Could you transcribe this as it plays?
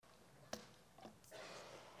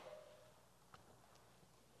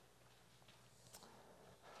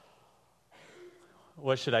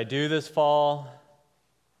what should I do this fall?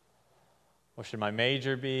 What should my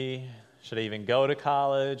major be? Should I even go to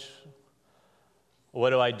college? What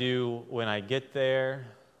do I do when I get there?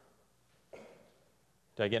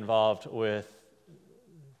 Do I get involved with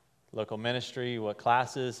local ministry? What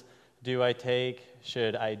classes do I take?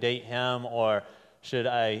 Should I date him or should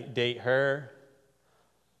I date her?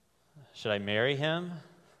 Should I marry him?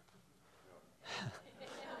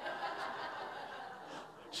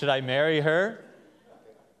 Should I marry her?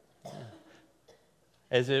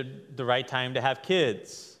 Is it the right time to have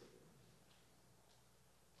kids?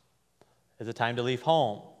 Is it time to leave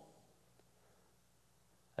home?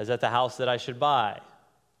 Is that the house that I should buy?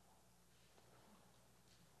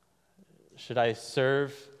 Should I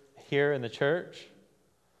serve here in the church?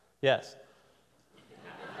 Yes.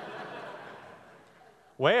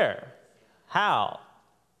 Where? How?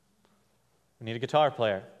 We need a guitar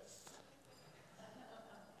player.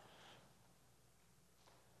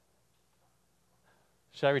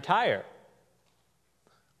 Should I retire?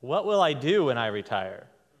 What will I do when I retire?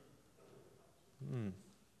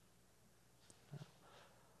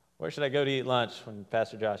 Where should I go to eat lunch when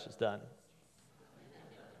Pastor Josh is done?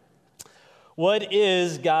 What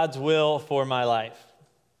is God's will for my life?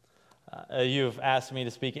 You've asked me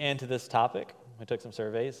to speak into this topic. I took some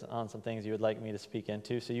surveys on some things you would like me to speak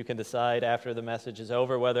into, so you can decide after the message is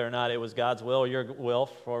over whether or not it was God's will or your will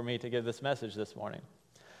for me to give this message this morning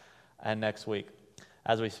and next week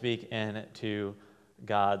as we speak into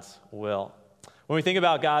God's will. When we think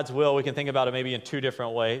about God's will, we can think about it maybe in two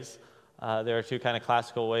different ways. There are two kind of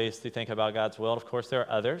classical ways to think about God's will. Of course, there are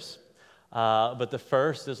others. But the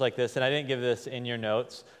first is like this, and I didn't give this in your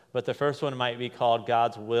notes, but the first one might be called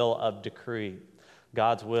God's will of decree.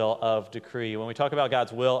 God's will of decree. When we talk about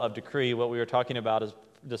God's will of decree, what we were talking about is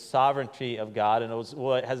the sovereignty of God, and it was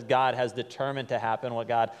what God has determined to happen, what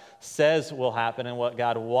God says will happen, and what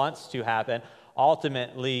God wants to happen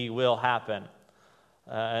ultimately will happen.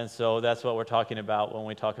 And so that's what we're talking about when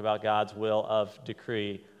we talk about God's will of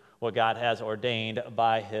decree, what God has ordained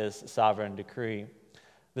by his sovereign decree.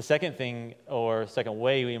 The second thing, or second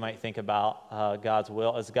way we might think about God's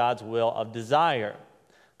will is God's will of desire.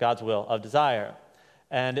 God's will of desire.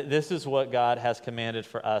 And this is what God has commanded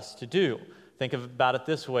for us to do. Think about it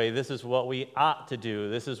this way. This is what we ought to do.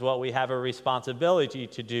 This is what we have a responsibility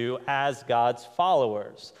to do as God's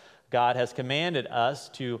followers. God has commanded us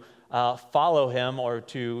to follow him or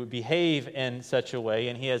to behave in such a way,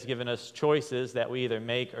 and he has given us choices that we either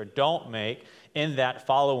make or don't make in that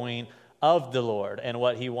following of the Lord and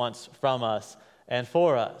what he wants from us and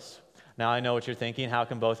for us. Now, I know what you're thinking. How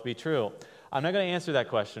can both be true? I'm not going to answer that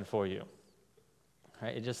question for you.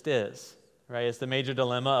 Right? It just is. Right? It's the major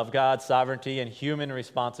dilemma of God's sovereignty and human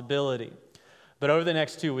responsibility. But over the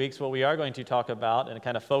next 2 weeks, what we are going to talk about and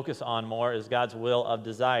kind of focus on more is God's will of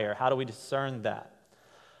desire. How do we discern that?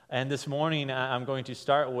 And this morning, I'm going to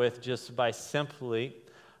start with just by simply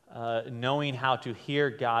knowing how to hear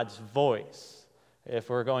God's voice. If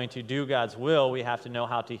we're going to do God's will, we have to know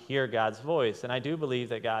how to hear God's voice. And I do believe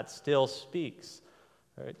that God still speaks.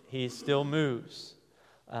 Right? He still moves.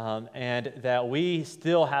 And that we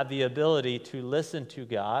still have the ability to listen to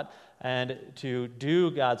God and to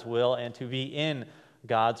do God's will and to be in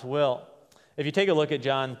God's will. If you take a look at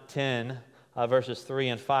John 10, verses 3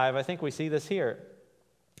 and 5, I think we see this here.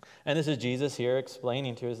 And this is Jesus here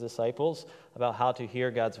explaining to his disciples about how to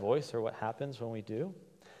hear God's voice or what happens when we do.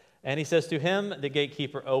 And he says, "To him the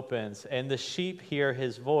gatekeeper opens, and the sheep hear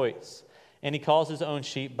his voice. And he calls his own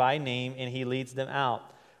sheep by name, and he leads them out.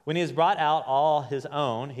 When he has brought out all his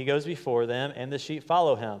own, he goes before them, and the sheep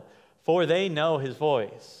follow him. For they know his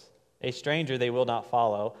voice. A stranger they will not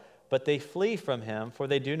follow, but they flee from him, for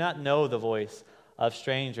they do not know the voice of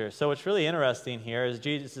strangers." So what's really interesting here is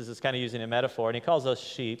Jesus is kind of using a metaphor, and he calls us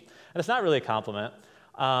sheep. And it's not really a compliment.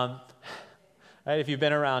 Right? If you've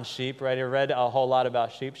been around sheep, right, or read a whole lot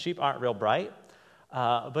about sheep, sheep aren't real bright,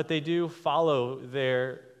 but they do follow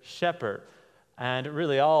their shepherd. And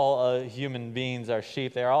really all human beings are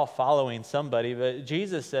sheep. They're all following somebody. But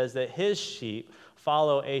Jesus says that his sheep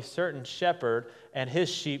follow a certain shepherd, and his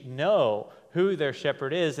sheep know who their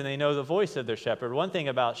shepherd is, and they know the voice of their shepherd. One thing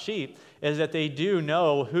about sheep is that they do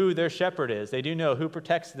know who their shepherd is. They do know who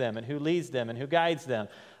protects them and who leads them and who guides them.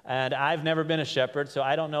 And I've never been a shepherd, so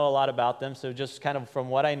I don't know a lot about them. So just kind of from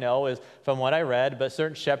what I know is from what I read, but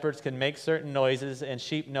certain shepherds can make certain noises, and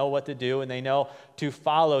sheep know what to do, and they know to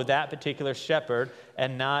follow that particular shepherd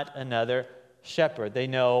and not another shepherd. They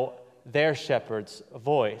know their shepherd's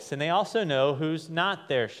voice. And they also know who's not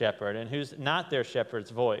their shepherd and who's not their shepherd's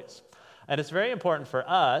voice. And it's very important for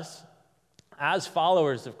us as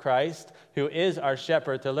followers of Christ, who is our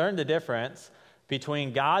shepherd, to learn the difference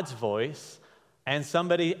between God's voice and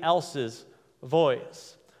somebody else's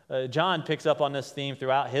voice. John picks up on this theme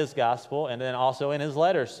throughout his gospel and then also in his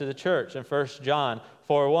letters to the church. In 1 John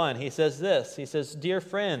 4:1, he says this. He says, "Dear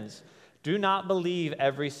friends, do not believe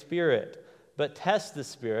every spirit, but test the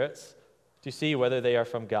spirits to see whether they are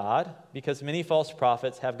from God, because many false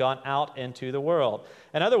prophets have gone out into the world."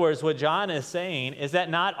 In other words, what John is saying is that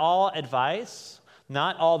not all advice,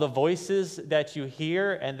 not all the voices that you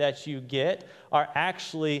hear and that you get are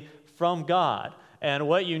actually from God. And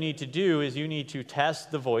what you need to do is you need to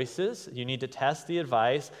test the voices, you need to test the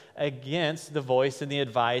advice against the voice and the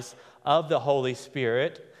advice of the Holy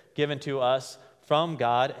Spirit given to us from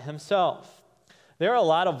God himself. There are a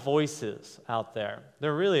lot of voices out there.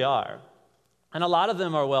 There really are. And a lot of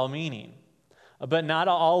them are well-meaning. But not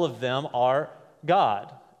all of them are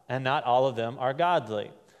God, and not all of them are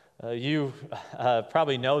godly. You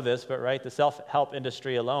probably know this, but right, the self-help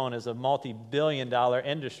industry alone is a multi-billion-dollar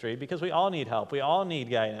industry because we all need help. We all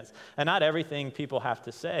need guidance. And not everything people have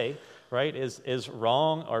to say, right, is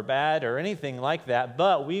wrong or bad or anything like that.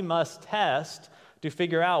 But we must test to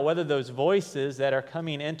figure out whether those voices that are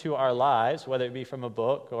coming into our lives, whether it be from a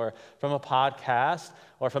book or from a podcast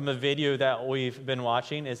or from a video that we've been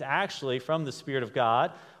watching, is actually from the Spirit of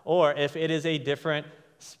God, or if it is a different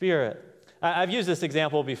spirit. I've used this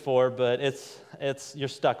example before, but it's you're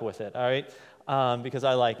stuck with it, all right? Because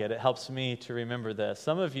I like it. It helps me to remember this.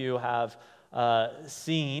 Some of you have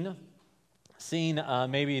seen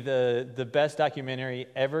maybe the best documentary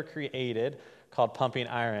ever created called Pumping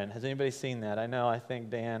Iron. Has anybody seen that? I think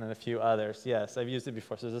Dan and a few others. Yes, I've used it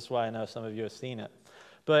before, so this is why I know some of you have seen it.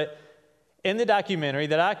 But in the documentary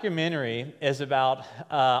is about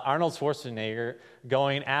Arnold Schwarzenegger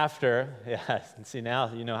going after, see now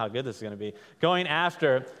you know how good this is going to be, going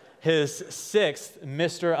after his 6th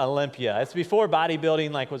Mr. Olympia. It's before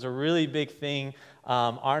bodybuilding was a really big thing.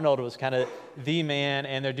 Arnold was kind of the man,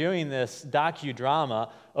 and they're doing this docudrama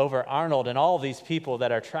over Arnold and all of these people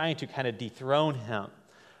that are trying to kind of dethrone him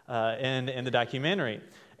in the documentary.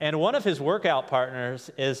 And one of his workout partners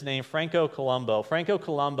is named Franco Columbu. Franco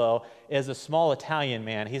Columbu is a small Italian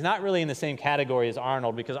man. He's not really in the same category as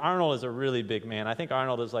Arnold because Arnold is a really big man. I think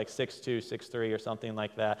Arnold is 6'2", 6'3", or something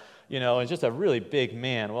like that. And just a really big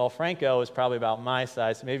man. Well, Franco is probably about my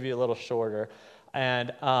size, maybe a little shorter.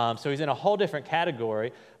 And so he's in a whole different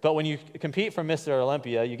category. But when you compete for Mr.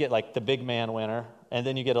 Olympia, you get the big man winner, and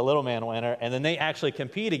then you get a little man winner, and then they actually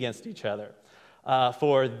compete against each other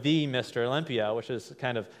for the Mr. Olympia, which is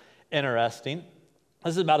kind of interesting.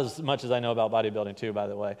 This is about as much as I know about bodybuilding too, by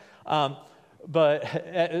the way. But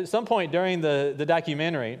at some point during the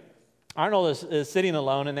documentary, Arnold is sitting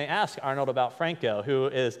alone, and they ask Arnold about Franco, who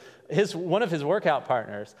is one of his workout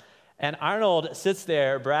partners. And Arnold sits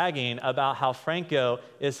there bragging about how Franco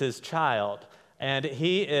is his child, and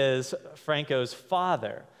he is Franco's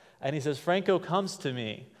father. And he says, "Franco comes to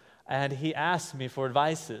me, and he asks me for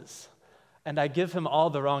advices, and I give him all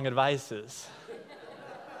the wrong advices."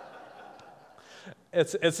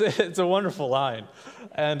 It's a wonderful line.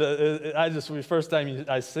 And the first time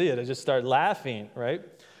I see it, I just start laughing, right?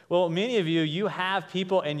 Well, many of you have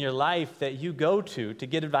people in your life that you go to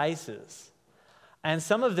get advices. And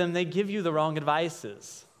some of them, they give you the wrong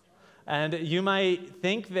advices. And you might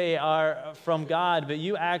think they are from God, but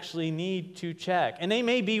you actually need to check. And they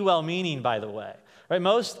may be well-meaning, by the way. Right?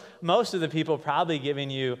 Most of the people probably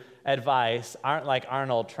giving you advice aren't like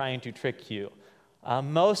Arnold trying to trick you.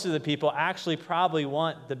 Most of the people actually probably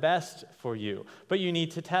want the best for you, but you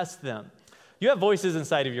need to test them. You have voices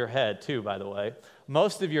inside of your head, too, by the way.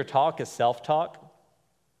 Most of your talk is self-talk,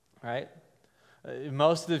 right?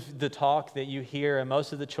 Most of the talk that you hear and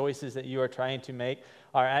most of the choices that you are trying to make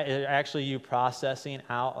are actually you processing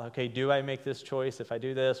out, okay, do I make this choice? If I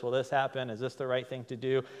do this, will this happen? Is this the right thing to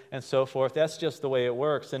do? And so forth. That's just the way it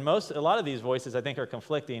works. And a lot of these voices, I think, are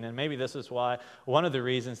conflicting. And maybe this is why one of the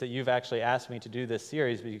reasons that you've actually asked me to do this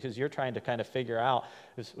series, because you're trying to kind of figure out,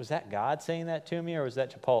 was that God saying that to me, or was that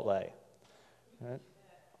Chipotle? Right?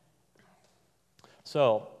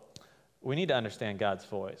 So we need to understand God's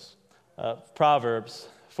voice. Proverbs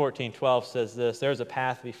 14:12 says this: "There's a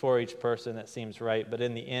path before each person that seems right, but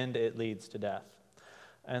in the end it leads to death."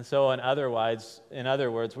 And so in other words,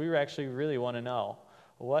 we actually really want to know,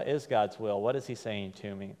 what is God's will? What is he saying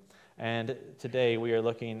to me? And today we are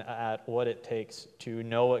looking at what it takes to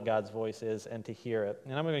know what God's voice is and to hear it.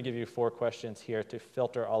 And I'm going to give you 4 questions here to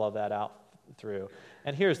filter all of that out through.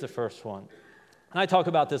 And here's the first one. And I talk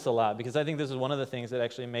about this a lot because I think this is one of the things that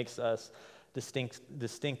actually makes us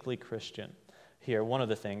distinctly Christian here. One of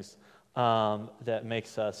the things that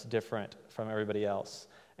makes us different from everybody else.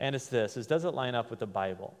 And it's this: does it line up with the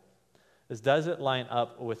Bible? is, does it line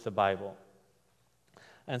up with the Bible?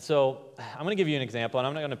 And so I'm going to give you an example, and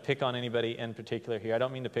I'm not going to pick on anybody in particular here. I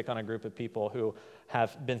don't mean to pick on a group of people who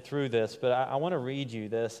have been through this, but I want to read you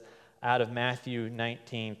this out of Matthew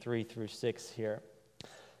 19, 3 through 6 here.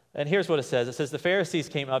 And here's what it says. It says, the Pharisees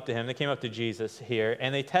came up to him, they came up to Jesus here,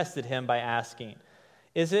 and they tested him by asking,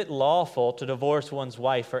 is it lawful to divorce one's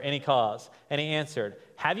wife for any cause? And he answered,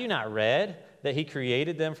 have you not read that he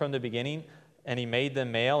created them from the beginning, and he made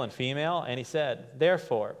them male and female? And he said,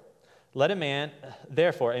 therefore, a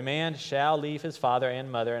man shall leave his father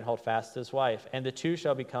and mother and hold fast to his wife, and the two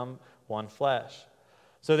shall become one flesh.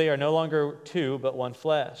 So they are no longer two, but one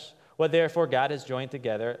flesh. What therefore God has joined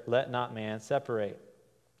together, let not man separate.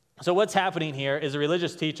 So what's happening here is the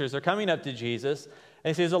religious teachers are coming up to Jesus, and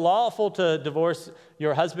he says, is it lawful to divorce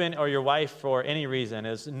your husband or your wife for any reason?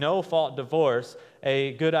 Is no-fault divorce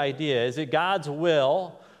a good idea? Is it God's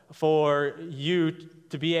will for you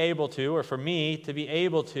to be able to, or for me to be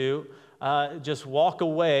able to, just walk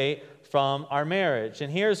away from our marriage?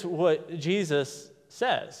 And here's what Jesus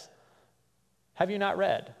says. Have you not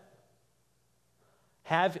read?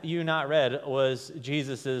 Have you not read was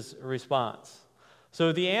Jesus' response.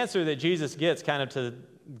 So the answer that Jesus gets kind of to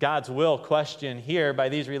God's will question here by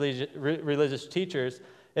these religious teachers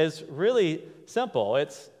is really simple.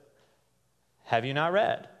 It's, have you not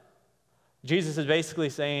read? Jesus is basically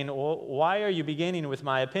saying, well, why are you beginning with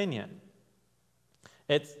my opinion?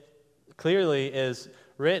 It clearly is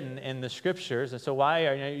written in the Scriptures, and so why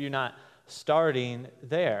are you not starting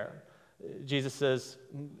there? Jesus says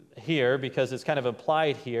here, because it's kind of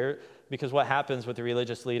implied here, because what happens with the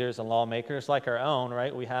religious leaders and lawmakers like our own,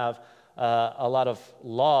 right? We have a lot of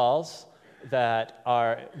laws that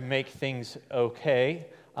make things okay,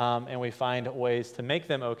 and we find ways to make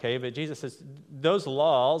them okay. But Jesus says those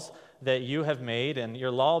laws that you have made and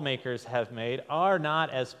your lawmakers have made are not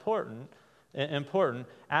as important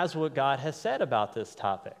as what God has said about this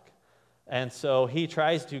topic. And so he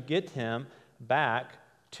tries to get him back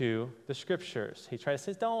to the Scriptures. He tries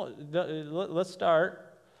to say, let's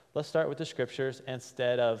start with the Scriptures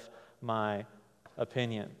instead of my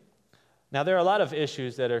opinion. Now, there are a lot of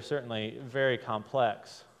issues that are certainly very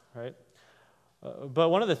complex, right? But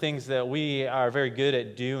one of the things that we are very good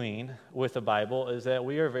at doing with the Bible is that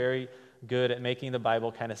we are very good at making the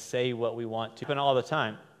Bible kind of say what we want to, and all the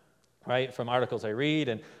time, right? From articles I read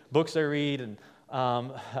and books I read, and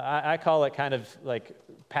I call it kind of like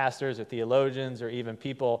pastors or theologians or even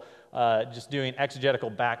people just doing exegetical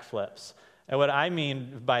backflips. And what I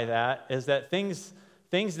mean by that is that things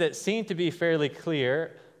that seem to be fairly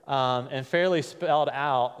clear and fairly spelled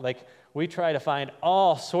out, like we try to find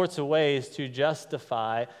all sorts of ways to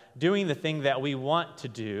justify doing the thing that we want to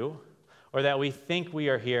do or that we think we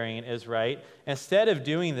are hearing is right, instead of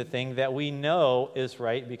doing the thing that we know is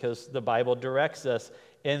right because the Bible directs us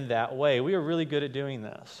in that way. We are really good at doing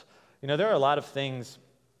this. You know, there are a lot of things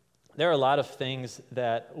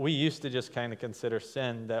that we used to just kind of consider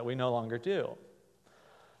sin that we no longer do.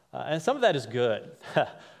 And some of that is good,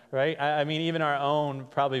 right? I mean, even our own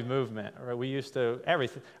probably movement, right? We used to,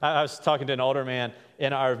 everything. I was talking to an older man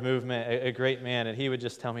in our movement, a great man, and he would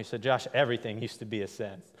just tell me, he said, Josh, everything used to be a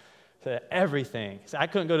sin. So everything. So I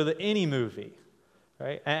couldn't go to any movie,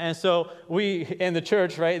 right? And so we, in the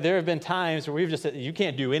church, right, there have been times where we've just said, you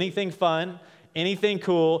can't do anything fun, anything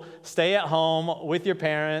cool, stay at home with your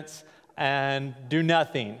parents and do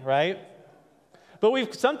nothing, right? But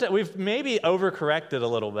we've maybe overcorrected a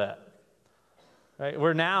little bit, right?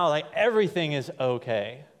 We're now like everything is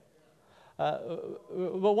okay. But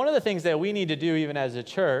one of the things that we need to do even as a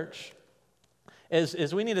church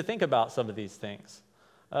is we need to think about some of these things.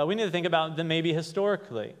 We need to think about them maybe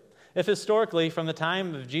historically. If historically, from the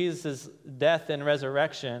time of Jesus' death and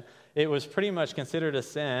resurrection, it was pretty much considered a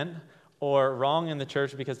sin or wrong in the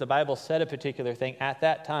church because the Bible said a particular thing at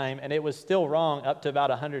that time, and it was still wrong up to about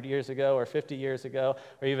 100 years ago or 50 years ago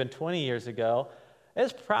or even 20 years ago,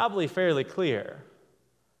 it's probably fairly clear,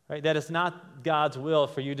 right, that it's not God's will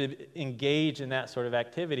for you to engage in that sort of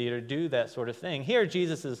activity or do that sort of thing. Here,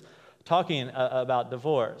 Jesus is talking about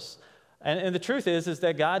divorce. And the truth is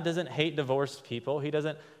that God doesn't hate divorced people. He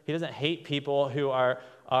doesn't hate people who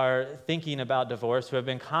are thinking about divorce, who have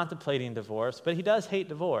been contemplating divorce, but he does hate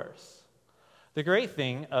divorce. The great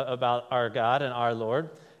thing about our God and our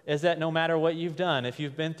Lord is that no matter what you've done, if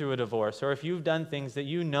you've been through a divorce or if you've done things that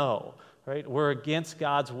you know, right, were against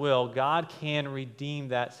God's will, God can redeem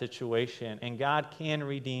that situation and God can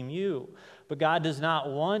redeem you. But God does not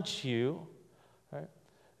want you, right,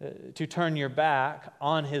 to turn your back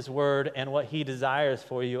on his word and what he desires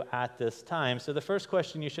for you at this time. So the first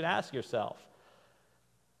question you should ask yourself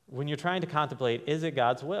when you're trying to contemplate, is it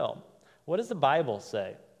God's will? what does the Bible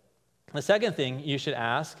say? The second thing you should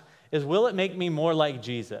ask is, will it make me more like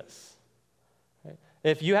Jesus? Right?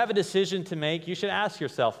 If you have a decision to make, you should ask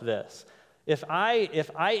yourself this. If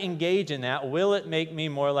I engage in that, will it make me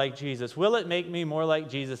more like Jesus? Will it make me more like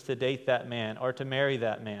Jesus to date that man or to marry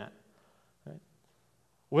that man? Right?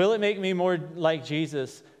 Will it make me more like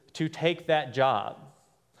Jesus to take that job?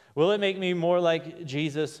 Will it make me more like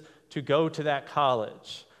Jesus to go to that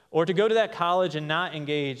college? Or to go to that college and not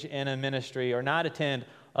engage in a ministry or not attend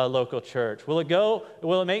a local church? Will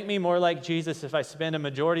it make me more like Jesus if I spend a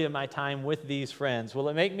majority of my time with these friends? Will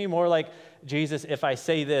it make me more like Jesus if I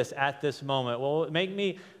say this at this moment? Will it make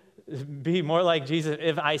me be more like Jesus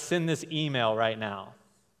if I send this email right now?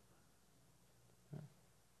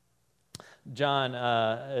 John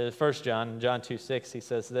 2:6, he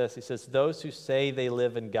says this. He says, those who say they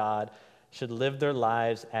live in God should live their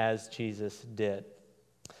lives as Jesus did.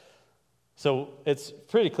 So it's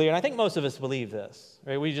pretty clear, and I think most of us believe this,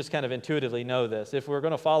 right? We just kind of intuitively know this. If we're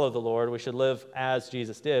going to follow the Lord, we should live as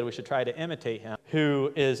Jesus did. We should try to imitate him.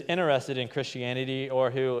 Who is interested in Christianity or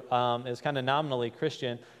who is kind of nominally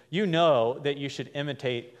Christian, you know that you should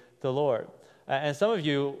imitate the Lord. And some of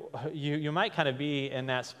you might kind of be in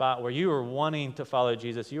that spot where you are wanting to follow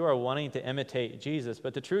Jesus. You are wanting to imitate Jesus.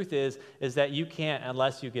 But the truth is that you can't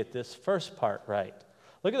unless you get this first part right.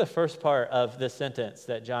 Look at the first part of this sentence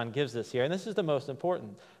that John gives us here. And this is the most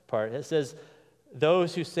important part. It says,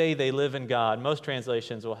 those who say they live in God. Most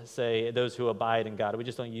translations will say those who abide in God. We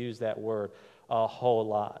just don't use that word a whole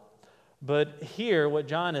lot. But here, what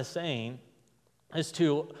John is saying is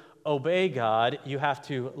to obey God, you have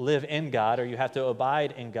to live in God, or you have to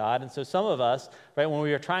abide in God. And so some of us, right, when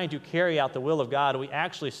we are trying to carry out the will of God, we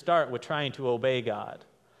actually start with trying to obey God,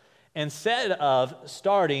 instead of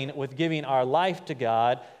starting with giving our life to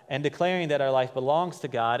God and declaring that our life belongs to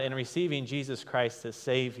God and receiving Jesus Christ as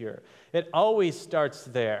Savior. It always starts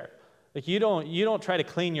there. Like you don't try to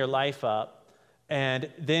clean your life up and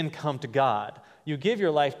then come to God. You give your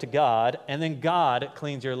life to God, and then God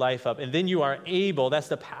cleans your life up. And then you are able, that's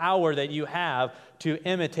the power that you have to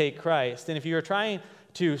imitate Christ. And if you're trying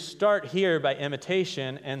to start here by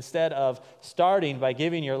imitation instead of starting by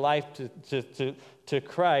giving your life to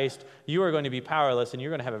Christ, you are going to be powerless, and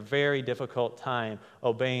you're going to have a very difficult time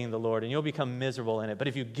obeying the Lord, and you'll become miserable in it. But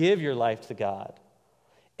if you give your life to God,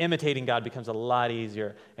 imitating God becomes a lot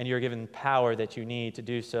easier, and you're given power that you need to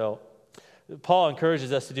do so. Paul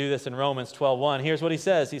encourages us to do this in Romans 12:1. Here's what he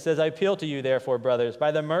says. He says, I appeal to you, therefore, brothers,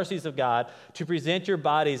 by the mercies of God, to present your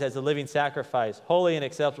bodies as a living sacrifice, holy and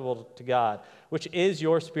acceptable to God, which is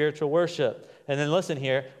your spiritual worship. And then listen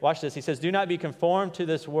here, watch this. He says, do not be conformed to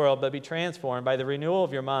this world, but be transformed by the renewal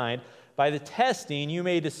of your mind. By the testing, you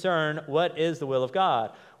may discern what is the will of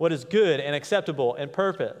God, what is good and acceptable and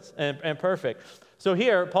perfect. So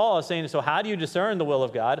here, Paul is saying, so how do you discern the will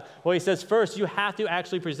of God? Well, he says, first, you have to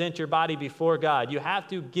actually present your body before God. You have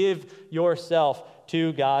to give yourself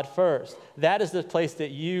to God first. That is the place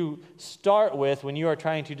that you start with when you are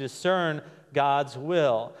trying to discern God's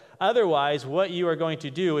will. Otherwise, what you are going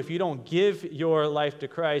to do, if you don't give your life to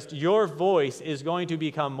Christ, your voice is going to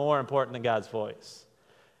become more important than God's voice.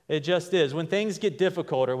 It just is. When things get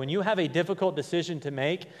difficult, or when you have a difficult decision to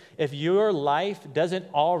make, if your life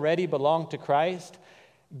doesn't already belong to Christ,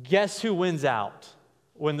 guess who wins out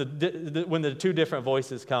when the two different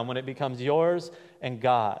voices come, when it becomes yours and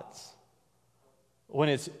God's? When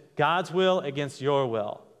it's God's will against your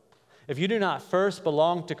will. If you do not first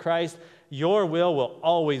belong to Christ, your will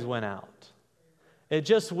always win out. It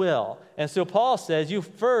just will. And so Paul says you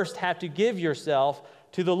first have to give yourself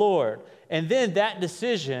to the Lord. And then that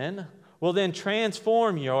decision will then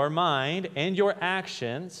transform your mind and your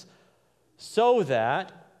actions so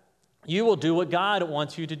that you will do what God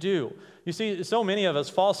wants you to do. You see, so many of us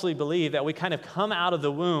falsely believe that we kind of come out of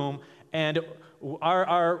the womb and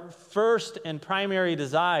our first and primary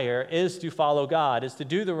desire is to follow God, is to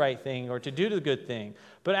do the right thing or to do the good thing.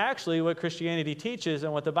 But actually what Christianity teaches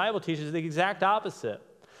and what the Bible teaches is the exact opposite.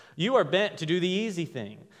 You are bent to do the easy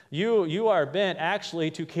thing. You are bent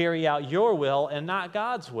actually to carry out your will and not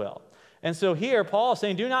God's will. And so here Paul is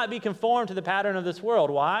saying, do not be conformed to the pattern of this world.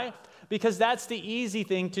 Why? Because that's the easy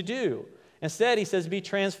thing to do. Instead, he says, be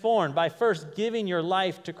transformed by first giving your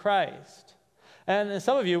life to Christ. And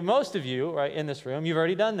some of you, most of you, right, in this room, you've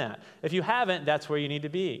already done that. If you haven't, that's where you need to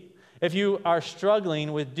be. If you are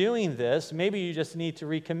struggling with doing this, maybe you just need to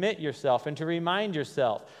recommit yourself and to remind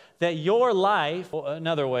yourself that your life,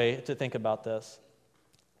 another way to think about this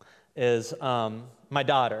is my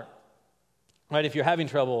daughter, right? If you're having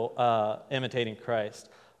trouble imitating Christ,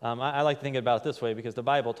 I like to think about it this way because the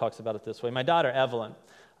Bible talks about it this way. My daughter, Evelyn,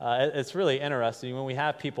 It's really interesting. When we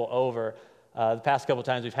have people over, the past couple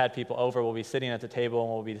times we've had people over, we'll be sitting at the table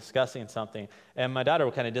and we'll be discussing something. And my daughter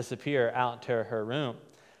will kind of disappear out to her room.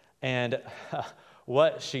 And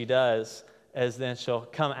what she does is then she'll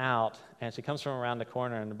come out, and she comes from around the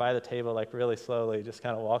corner and by the table, like really slowly, just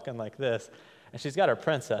kind of walking like this. And she's got her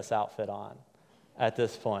princess outfit on at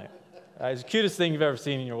this point. It's the cutest thing you've ever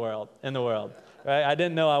seen in the world. Right? I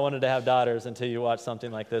didn't know I wanted to have daughters until you watch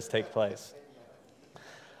something like this take place.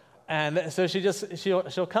 And so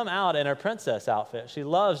she'll come out in her princess outfit. She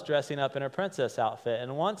loves dressing up in her princess outfit.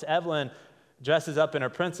 And once Evelyn dresses up in her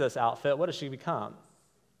princess outfit, what does she become?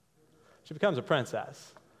 She becomes a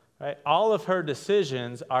princess. Right? All of her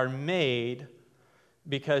decisions are made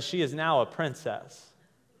because she is now a princess.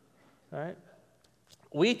 Right?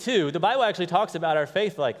 We too, the Bible actually talks about our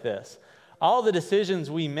faith like this. All the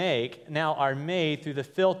decisions we make now are made through the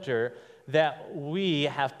filter that we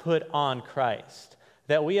have put on Christ,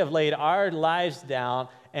 that we have laid our lives down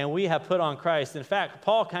and we have put on Christ. In fact,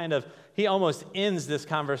 Paul he almost ends this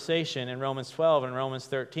conversation in Romans 12 and Romans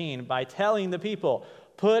 13 by telling the people,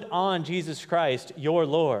 put on Jesus Christ, your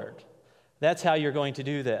Lord. That's how you're going to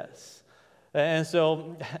do this. And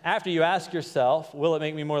so after you ask yourself, will it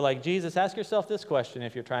make me more like Jesus? Ask yourself this question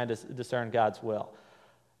if you're trying to discern God's will.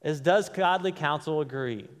 Does godly counsel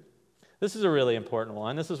agree? This is a really important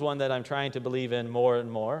one. This is one that I'm trying to believe in more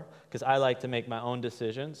and more because I like to make my own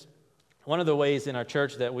decisions. One of the ways in our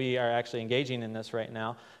church that we are actually engaging in this right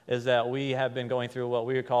now is that we have been going through what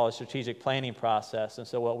we would call a strategic planning process. And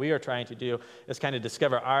so what we are trying to do is kind of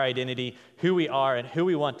discover our identity, who we are, and who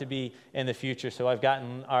we want to be in the future. So I've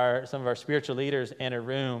gotten some of our spiritual leaders in a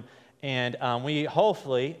room, and we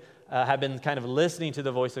hopefully have been kind of listening to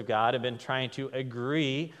the voice of God and been trying to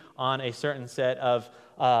agree on a certain set of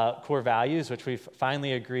core values, which we've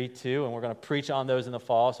finally agreed to, and we're going to preach on those in the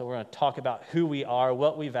fall. So we're going to talk about who we are,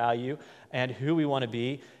 what we value, and who we want to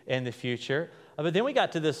be in the future. But then we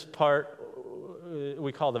got to this part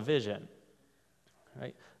we call the vision,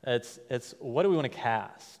 right? It's what do we want to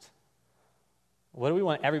cast? What do we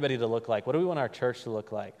want everybody to look like? What do we want our church to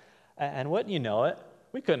look like? And wouldn't you know it,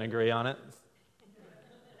 we couldn't agree on it.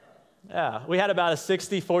 Yeah, we had about a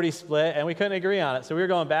 60-40 split, and we couldn't agree on it. So we were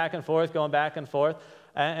going back and forth.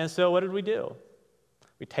 And so what did we do?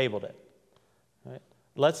 We tabled it. Right?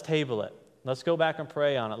 Let's table it. Let's go back and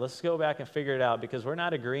pray on it. Let's go back and figure it out because we're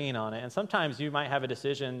not agreeing on it. And sometimes you might have a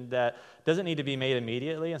decision that doesn't need to be made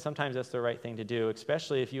immediately, and sometimes that's the right thing to do,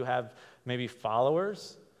 especially if you have maybe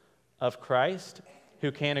followers of Christ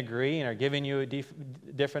who can't agree and are giving you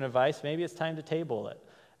different advice. Maybe it's time to table it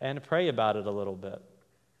and pray about it a little bit.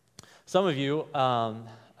 Some of you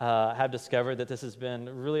have discovered that this has been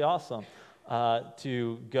really awesome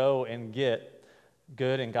to go and get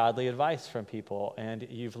good and godly advice from people, and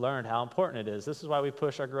you've learned how important it is. This is why we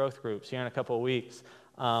push our growth groups. Here in a couple of weeks,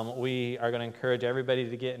 we are going to encourage everybody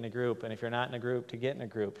to get in a group, and if you're not in a group, to get in a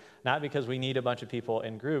group. Not because we need a bunch of people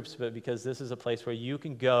in groups, but because this is a place where you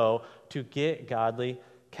can go to get godly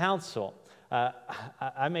counsel.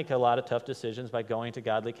 I make a lot of tough decisions by going to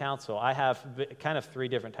godly counsel. I have kind of 3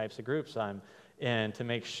 different types of groups I'm in to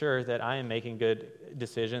make sure that I am making good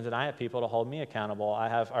decisions, and I have people to hold me accountable. I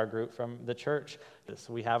have our group from the church.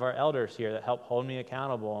 We have our elders here that help hold me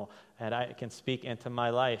accountable, and I can speak into my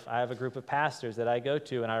life. I have a group of pastors that I go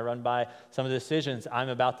to, and I run by some of the decisions I'm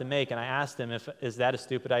about to make, and I ask them, is that a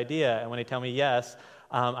stupid idea? And when they tell me yes,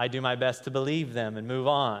 I do my best to believe them and move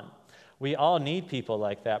on. We all need people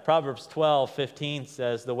like that. Proverbs 12:15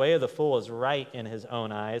 says, "The way of the fool is right in his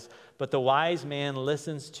own eyes, but the wise man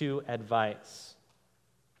listens to advice."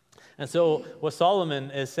 And so what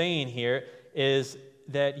Solomon is saying here is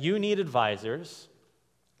that you need advisors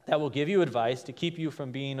that will give you advice to keep you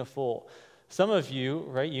from being a fool. Some of you,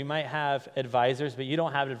 right, you might have advisors, but you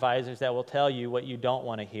don't have advisors that will tell you what you don't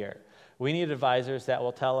want to hear. We need advisors that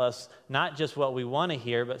will tell us not just what we want to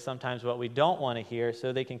hear, but sometimes what we don't want to hear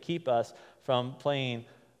so they can keep us from playing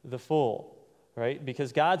the fool, right?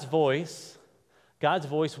 Because God's voice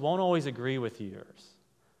won't always agree with yours.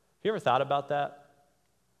 Have you ever thought about that?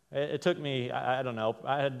 It took me, I don't know,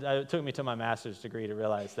 it took me to my master's degree to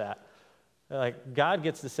realize that. Like, God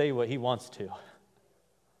gets to say what he wants to.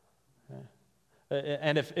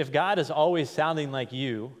 And if God is always sounding like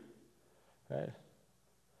you, right?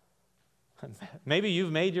 Maybe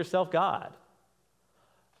you've made yourself God.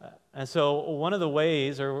 And so one of the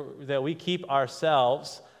ways that we keep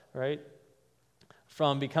ourselves, right,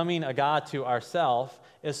 from becoming a God to ourselves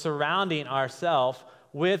is surrounding ourselves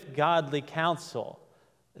with godly counsel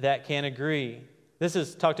that can agree This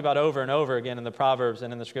is talked about over and over again in the Proverbs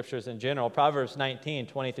and in the Scriptures in general. Proverbs 19,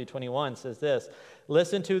 20 through 21 says this,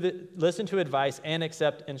 listen to advice and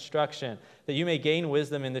accept instruction, that you may gain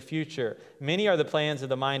wisdom in the future. Many are the plans of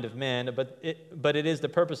the mind of men, but it is the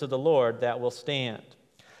purpose of the Lord that will stand.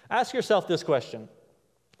 Ask yourself this question,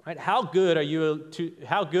 right? How good are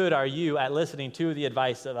you at listening to the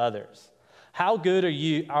advice of others? How good are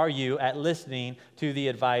you at listening to the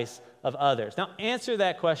advice of others? Now, answer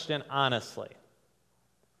that question honestly.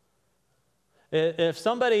 If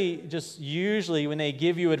somebody just usually, when they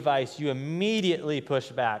give you advice, you immediately push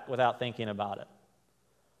back without thinking about it,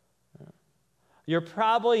 you're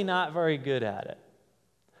probably not very good at it.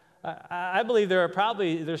 I believe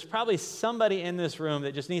there's probably somebody in this room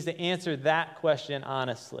that just needs to answer that question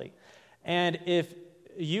honestly. And if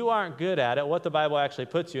you aren't good at it, what the Bible actually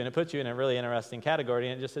puts you in, it puts you in a really interesting category,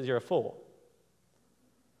 and it just says you're a fool.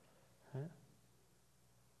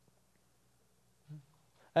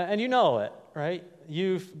 And you know it, right?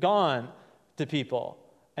 You've gone to people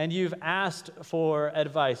and you've asked for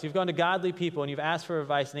advice. You've gone to godly people and you've asked for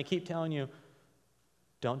advice, and they keep telling you,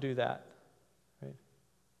 don't do that. Right?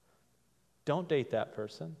 Don't date that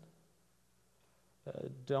person.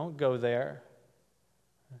 Don't go there.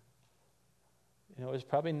 You know, it's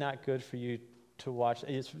probably not good for you to watch.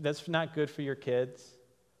 That's not good for your kids.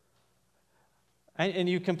 And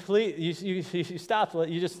you stop,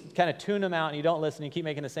 you just kind of tune them out and you don't listen. You keep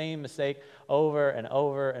making the same mistake over and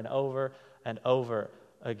over and over and over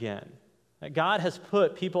again. God has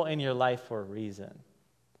put people in your life for a reason.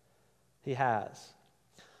 He has.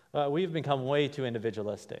 We've become way too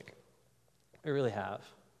individualistic. We really have.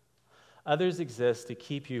 Others exist to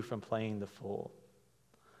keep you from playing the fool.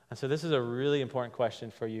 And so this is a really important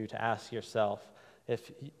question for you to ask yourself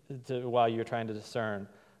while you're trying to discern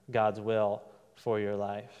God's will for your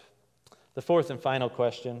life. The fourth and final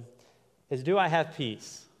question is, do I have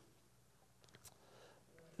peace?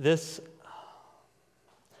 This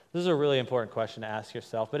is a really important question to ask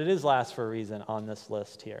yourself, but it is last for a reason on this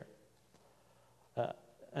list here.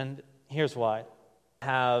 And here's why. I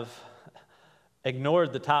have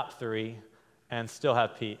ignored the top three and still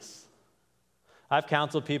have peace. I've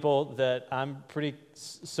counseled people that I'm pretty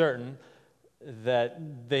certain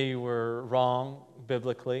that they were wrong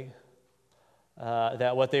biblically,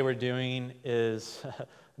 that what they were doing is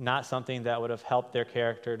not something that would have helped their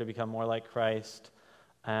character to become more like Christ,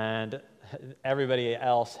 and everybody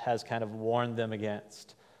else has kind of warned them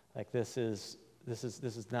against. Like, this is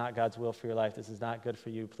not God's will for your life. This is not good for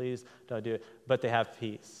you. Please don't do it. But they have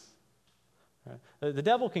peace. Right? The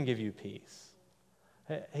devil can give you peace.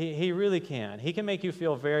 He really can. He can make you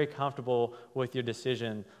feel very comfortable with your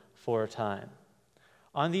decision for a time.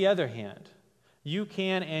 On the other hand, you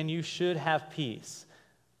can and you should have peace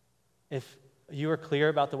if you are clear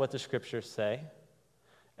about what the Scriptures say,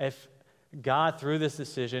 if God, through this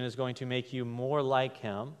decision, is going to make you more like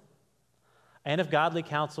Him, and if godly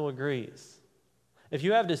counsel agrees. If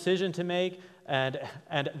you have a decision to make and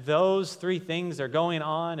those three things are going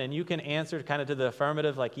on and you can answer kind of to the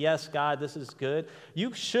affirmative, like, yes, God, this is good,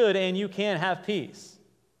 you should and you can have peace.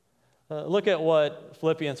 Look at what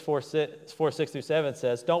Philippians 4:6-7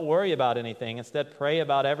 says. Don't worry about anything. Instead, pray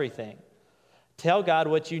about everything. Tell God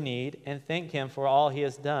what you need and thank Him for all He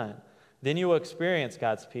has done. Then you will experience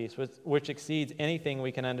God's peace, which exceeds anything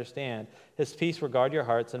we can understand. His peace will guard your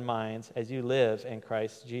hearts and minds as you live in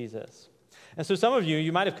Christ Jesus. And so some of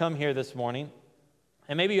you might have come here this morning,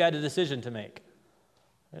 and maybe you had a decision to make.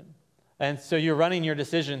 Right? And so you're running your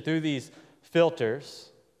decision through these filters,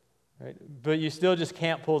 right? But you still just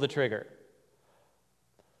can't pull the trigger.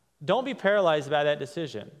 Don't be paralyzed by that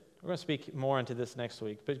decision. We're going to speak more into this next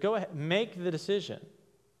week. But go ahead, make the decision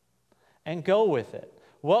and go with it.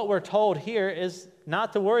 What we're told here is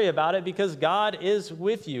not to worry about it because God is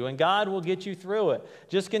with you and God will get you through it.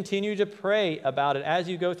 Just continue to pray about it as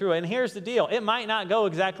you go through it. And here's the deal. It might not go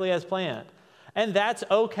exactly as planned. And that's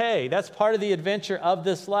okay. That's part of the adventure of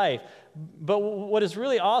this life. But what is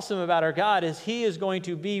really awesome about our God is He is going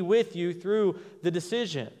to be with you through the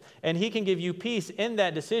decision. And He can give you peace in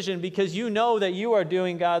that decision because you know that you are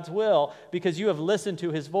doing God's will because you have listened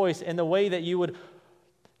to His voice in the way that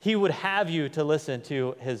He would have you to listen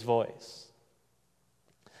to His voice.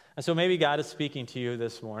 And so maybe God is speaking to you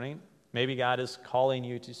this morning. Maybe God is calling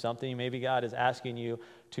you to something. Maybe God is asking you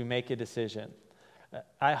to make a decision.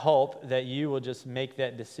 I hope that you will just make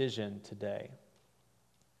that decision today,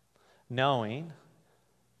 knowing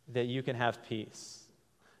that you can have peace.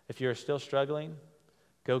 If you're still struggling,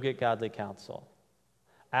 go get godly counsel.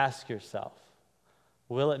 Ask yourself,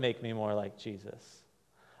 will it make me more like Jesus?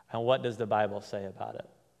 And what does the Bible say about it?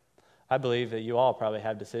 I believe that you all probably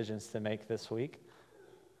have decisions to make this week.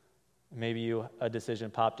 Maybe a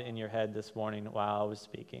decision popped in your head this morning while I was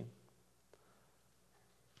speaking.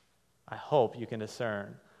 I hope you can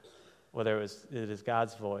discern whether it is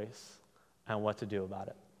God's voice and what to do about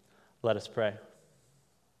it. Let us pray.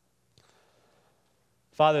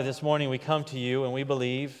 Father, this morning we come to you and we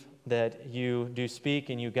believe that you do speak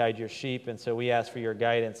and you guide your sheep, and so we ask for your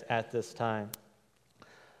guidance at this time.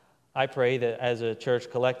 I pray that as a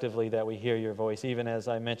church collectively that we hear your voice, even as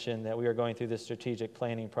I mentioned that we are going through this strategic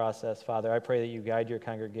planning process. Father, I pray that you guide your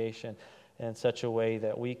congregation in such a way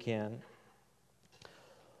that we can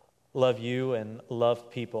love you and love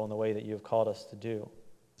people in the way that you have called us to do.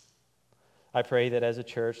 I pray that as a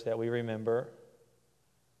church that we remember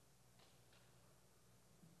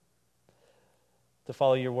to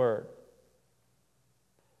follow your word.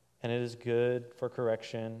 And it is good for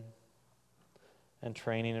correction and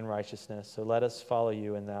training in righteousness. So let us follow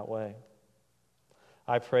you in that way.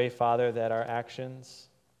 I pray, Father, that our actions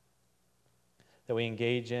that we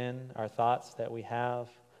engage in, our thoughts that we have,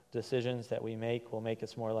 decisions that we make will make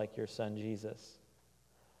us more like your Son, Jesus.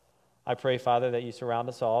 I pray, Father, that you surround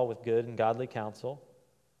us all with good and godly counsel.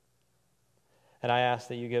 And I ask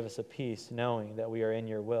that you give us a peace knowing that we are in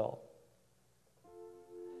your will,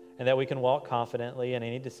 and that we can walk confidently in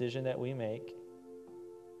any decision that we make,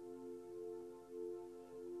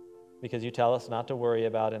 because you tell us not to worry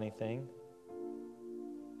about anything,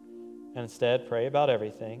 and instead pray about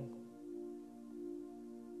everything,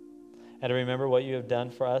 and to remember what you have done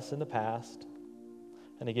for us in the past,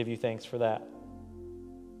 and to give you thanks for that.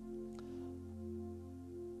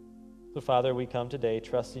 So, Father, we come today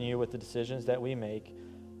trusting you with the decisions that we make,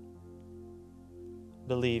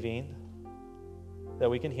 believing that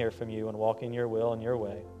we can hear from you and walk in your will and your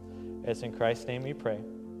way. It's in Christ's name we pray.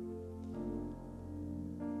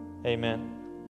 Amen.